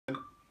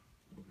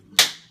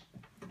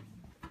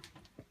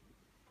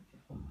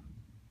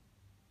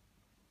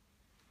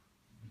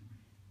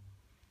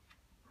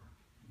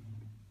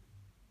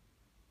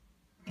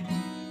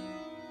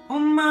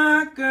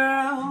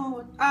girl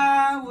what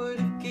I would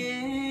have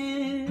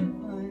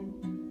given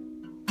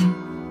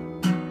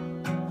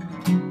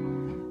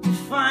to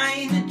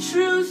find the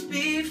truth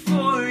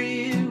before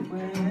you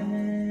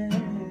went.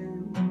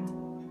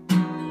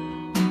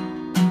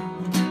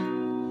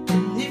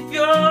 And if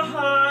your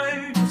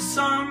heart was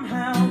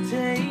somehow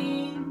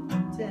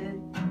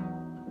tainted,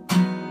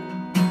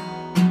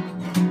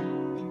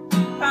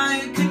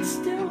 I can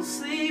still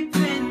sleep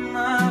in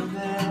my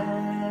bed.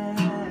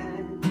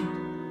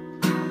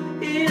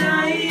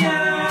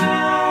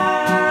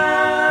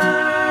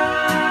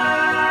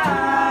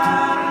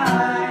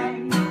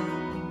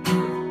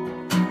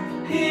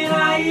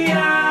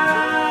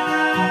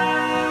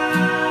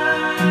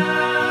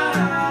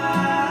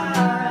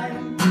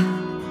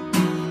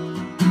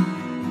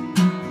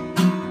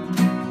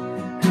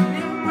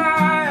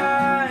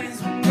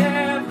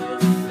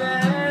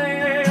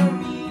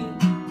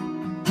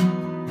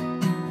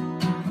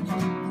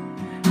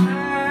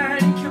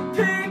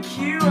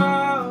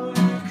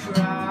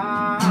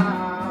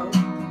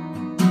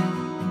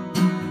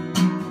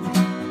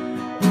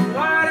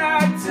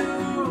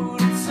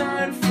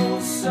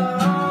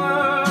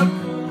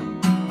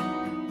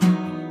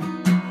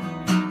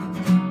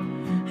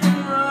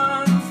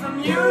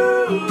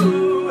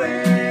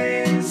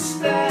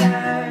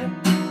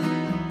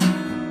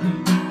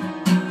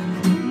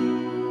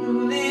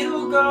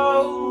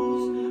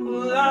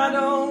 Well, I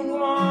don't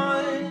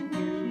want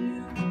you.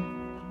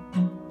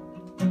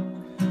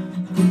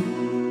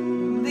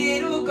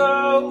 Little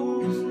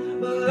ghost,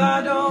 well,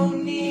 I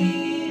don't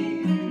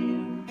need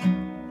you.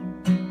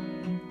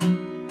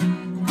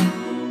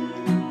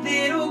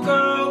 Little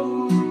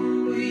ghost,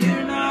 well,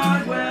 you're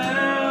not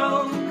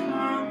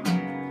welcome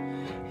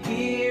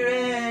here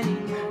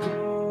anymore.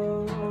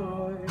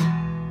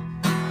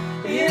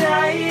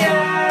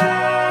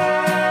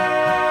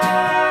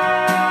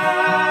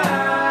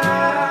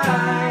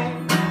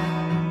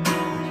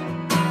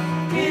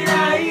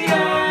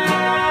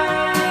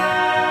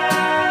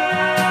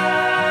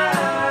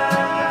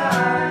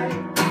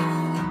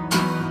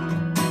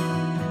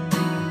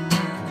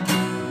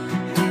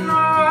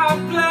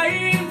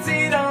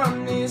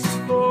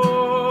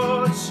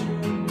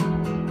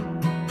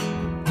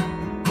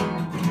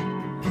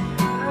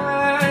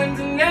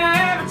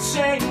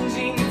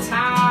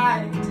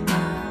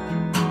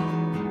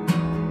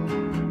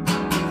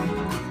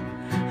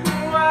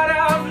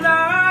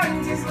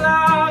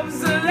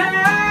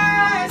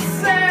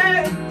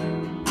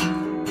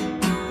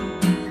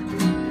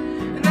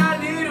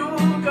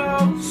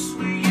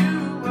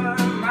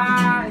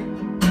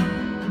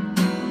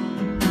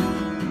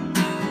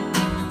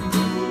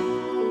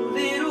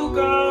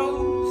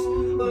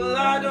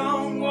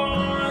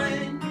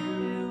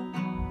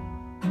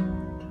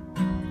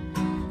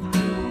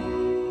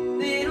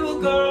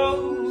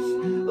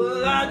 Ghost,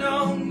 well, I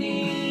don't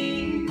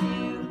need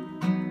you.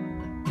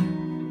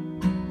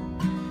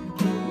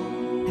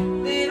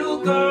 Little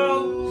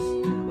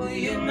ghost, well,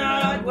 you're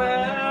not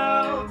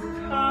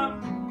welcome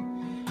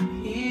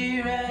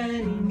here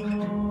anymore.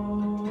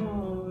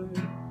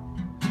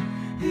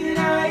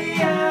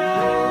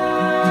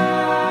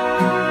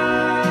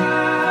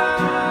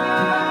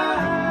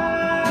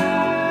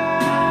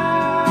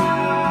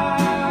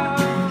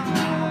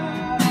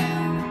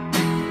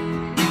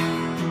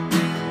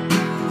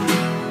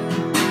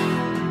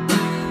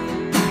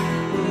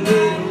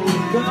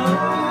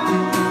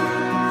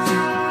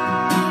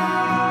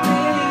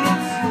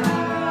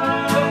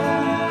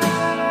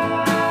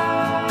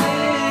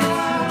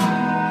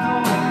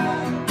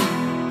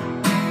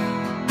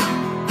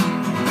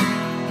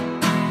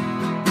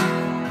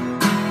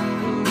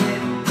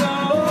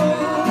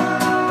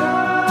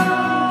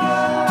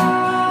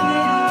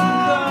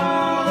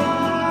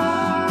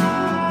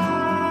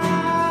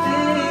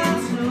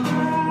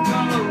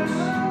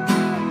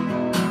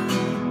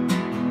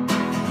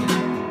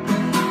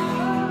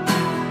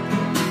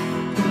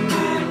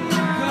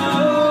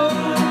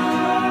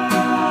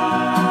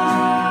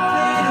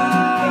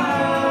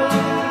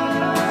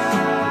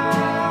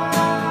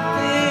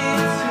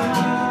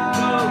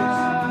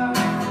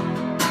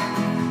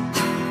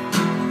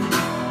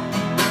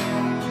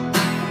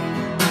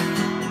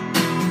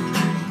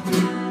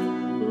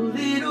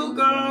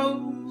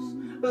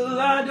 Well,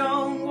 I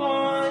don't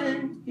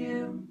want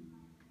you.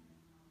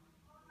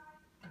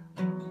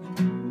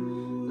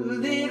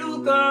 Little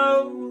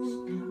ghost,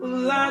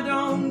 well, I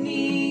don't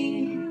need